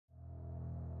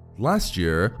Last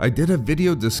year, I did a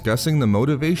video discussing the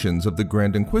motivations of the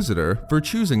Grand Inquisitor for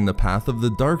choosing the path of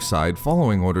the dark side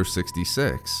following Order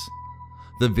 66.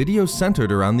 The video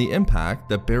centered around the impact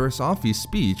that Barriss Offee's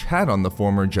speech had on the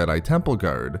former Jedi Temple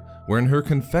Guard, wherein her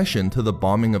confession to the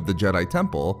bombing of the Jedi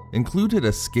Temple included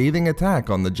a scathing attack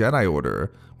on the Jedi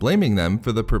Order, blaming them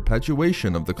for the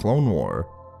perpetuation of the Clone War.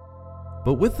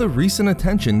 But with the recent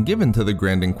attention given to the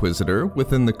Grand Inquisitor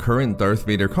within the current Darth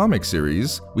Vader comic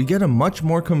series, we get a much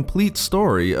more complete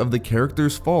story of the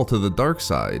character's fall to the dark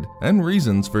side and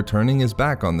reasons for turning his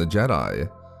back on the Jedi.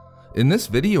 In this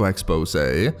video expose,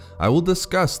 I will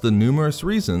discuss the numerous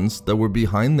reasons that were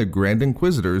behind the Grand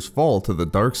Inquisitor's fall to the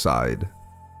dark side.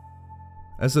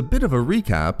 As a bit of a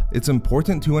recap, it's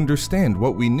important to understand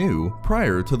what we knew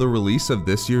prior to the release of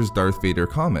this year's Darth Vader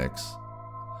comics.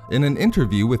 In an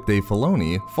interview with Dave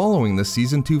Filoni following the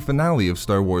Season 2 finale of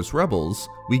Star Wars Rebels,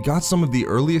 we got some of the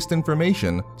earliest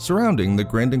information surrounding the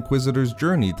Grand Inquisitor's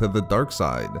journey to the dark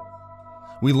side.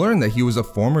 We learned that he was a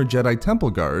former Jedi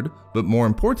Temple Guard, but more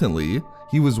importantly,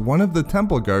 he was one of the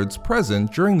Temple Guards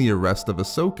present during the arrest of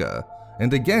Ahsoka,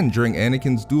 and again during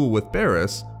Anakin's duel with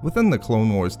Barriss within the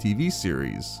Clone Wars TV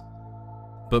series.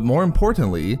 But more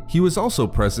importantly, he was also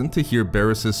present to hear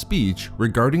Barriss's speech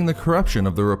regarding the corruption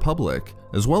of the Republic,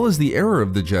 as well as the error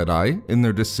of the Jedi in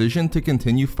their decision to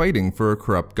continue fighting for a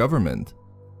corrupt government.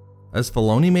 As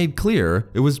Filoni made clear,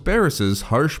 it was Barriss's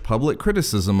harsh public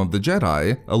criticism of the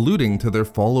Jedi, alluding to their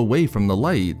fall away from the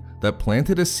light, that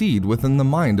planted a seed within the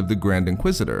mind of the Grand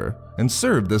Inquisitor, and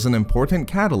served as an important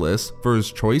catalyst for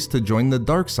his choice to join the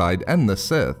dark side and the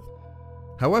Sith.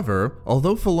 However,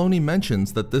 although Filoni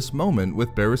mentions that this moment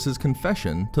with Barriss's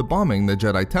confession to bombing the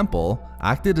Jedi Temple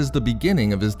acted as the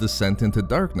beginning of his descent into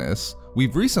darkness,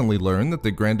 we've recently learned that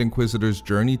the Grand Inquisitor's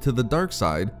journey to the dark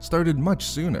side started much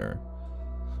sooner.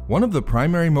 One of the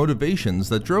primary motivations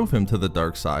that drove him to the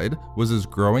dark side was his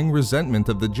growing resentment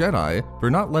of the Jedi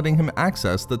for not letting him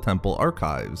access the temple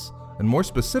archives, and more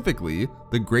specifically,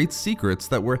 the great secrets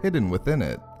that were hidden within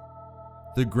it.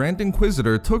 The Grand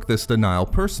Inquisitor took this denial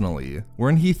personally,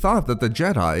 wherein he thought that the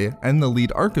Jedi and the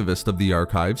lead archivist of the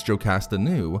archives, Jocasta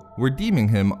Nu, were deeming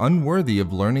him unworthy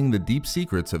of learning the deep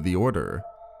secrets of the Order.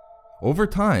 Over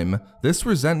time, this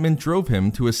resentment drove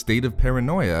him to a state of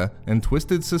paranoia and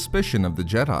twisted suspicion of the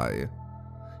Jedi.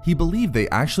 He believed they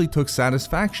actually took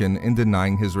satisfaction in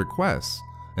denying his requests,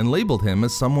 and labeled him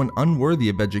as someone unworthy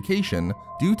of education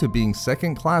due to being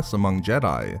second class among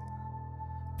Jedi.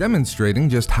 Demonstrating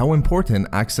just how important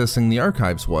accessing the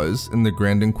archives was in the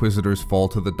Grand Inquisitor's fall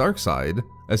to the dark side,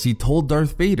 as he told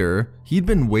Darth Vader he'd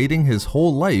been waiting his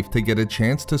whole life to get a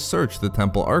chance to search the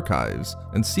temple archives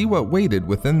and see what waited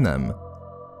within them.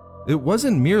 It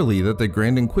wasn't merely that the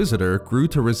Grand Inquisitor grew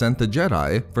to resent the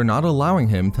Jedi for not allowing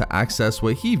him to access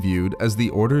what he viewed as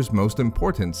the Order's most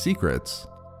important secrets.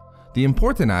 The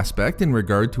important aspect in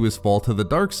regard to his fall to the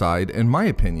dark side, in my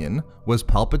opinion, was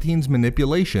Palpatine's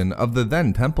manipulation of the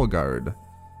then Temple Guard.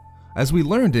 As we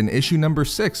learned in issue number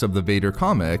 6 of the Vader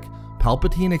comic,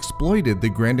 Palpatine exploited the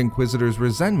Grand Inquisitor's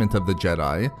resentment of the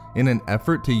Jedi in an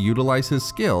effort to utilize his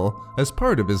skill as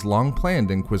part of his long-planned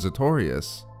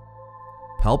Inquisitorius.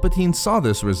 Palpatine saw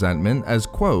this resentment as,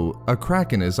 quote, a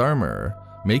crack in his armor,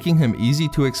 making him easy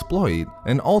to exploit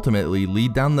and ultimately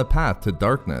lead down the path to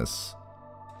darkness.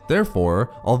 Therefore,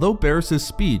 although Barriss's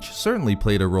speech certainly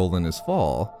played a role in his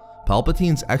fall,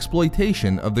 Palpatine's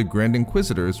exploitation of the Grand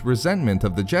Inquisitor's resentment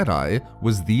of the Jedi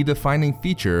was the defining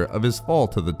feature of his fall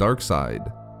to the dark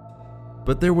side.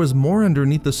 But there was more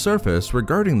underneath the surface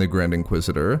regarding the Grand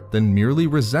Inquisitor than merely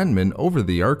resentment over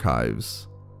the archives.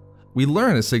 We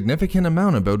learn a significant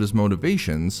amount about his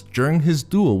motivations during his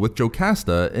duel with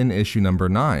Jocasta in issue number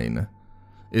 9.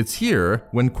 It's here,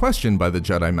 when questioned by the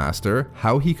Jedi Master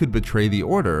how he could betray the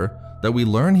Order, that we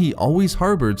learn he always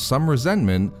harbored some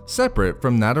resentment separate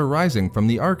from that arising from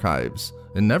the archives,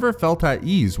 and never felt at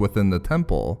ease within the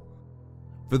temple.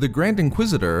 For the Grand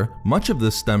Inquisitor, much of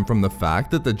this stemmed from the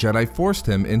fact that the Jedi forced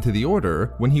him into the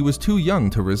Order when he was too young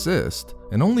to resist,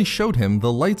 and only showed him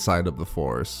the light side of the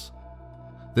Force.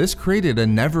 This created a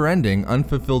never-ending,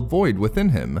 unfulfilled void within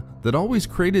him that always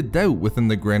created doubt within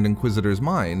the Grand Inquisitor's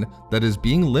mind that his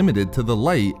being limited to the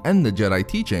light and the Jedi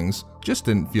teachings just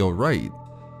didn't feel right.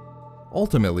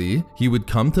 Ultimately, he would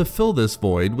come to fill this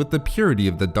void with the purity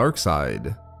of the dark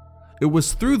side. It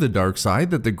was through the dark side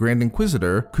that the Grand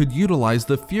Inquisitor could utilize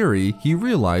the fury he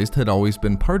realized had always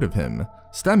been part of him,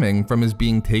 stemming from his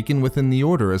being taken within the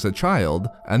Order as a child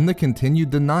and the continued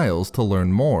denials to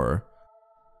learn more.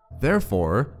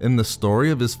 Therefore, in the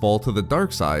story of his fall to the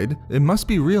dark side, it must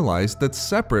be realized that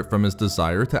separate from his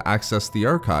desire to access the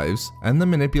archives and the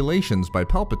manipulations by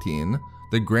Palpatine,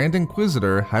 the Grand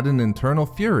Inquisitor had an internal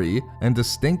fury and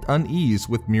distinct unease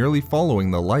with merely following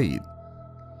the light.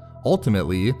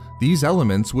 Ultimately, these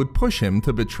elements would push him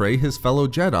to betray his fellow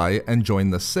Jedi and join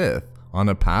the Sith on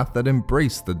a path that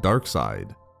embraced the dark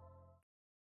side.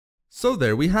 So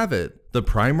there we have it, the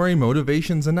primary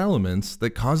motivations and elements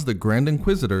that caused the Grand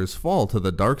Inquisitor's fall to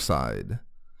the dark side.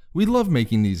 We love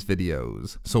making these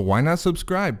videos, so why not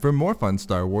subscribe for more fun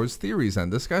Star Wars theories and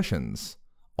discussions?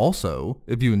 Also,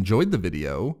 if you enjoyed the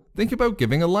video, think about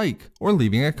giving a like or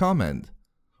leaving a comment.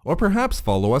 Or perhaps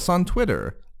follow us on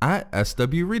Twitter at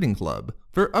SW Reading Club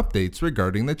for updates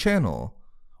regarding the channel.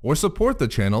 Or support the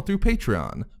channel through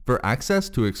Patreon for access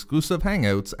to exclusive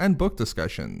hangouts and book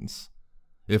discussions.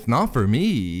 If not for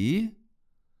me,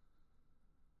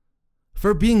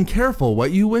 for being careful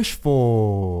what you wish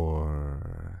for.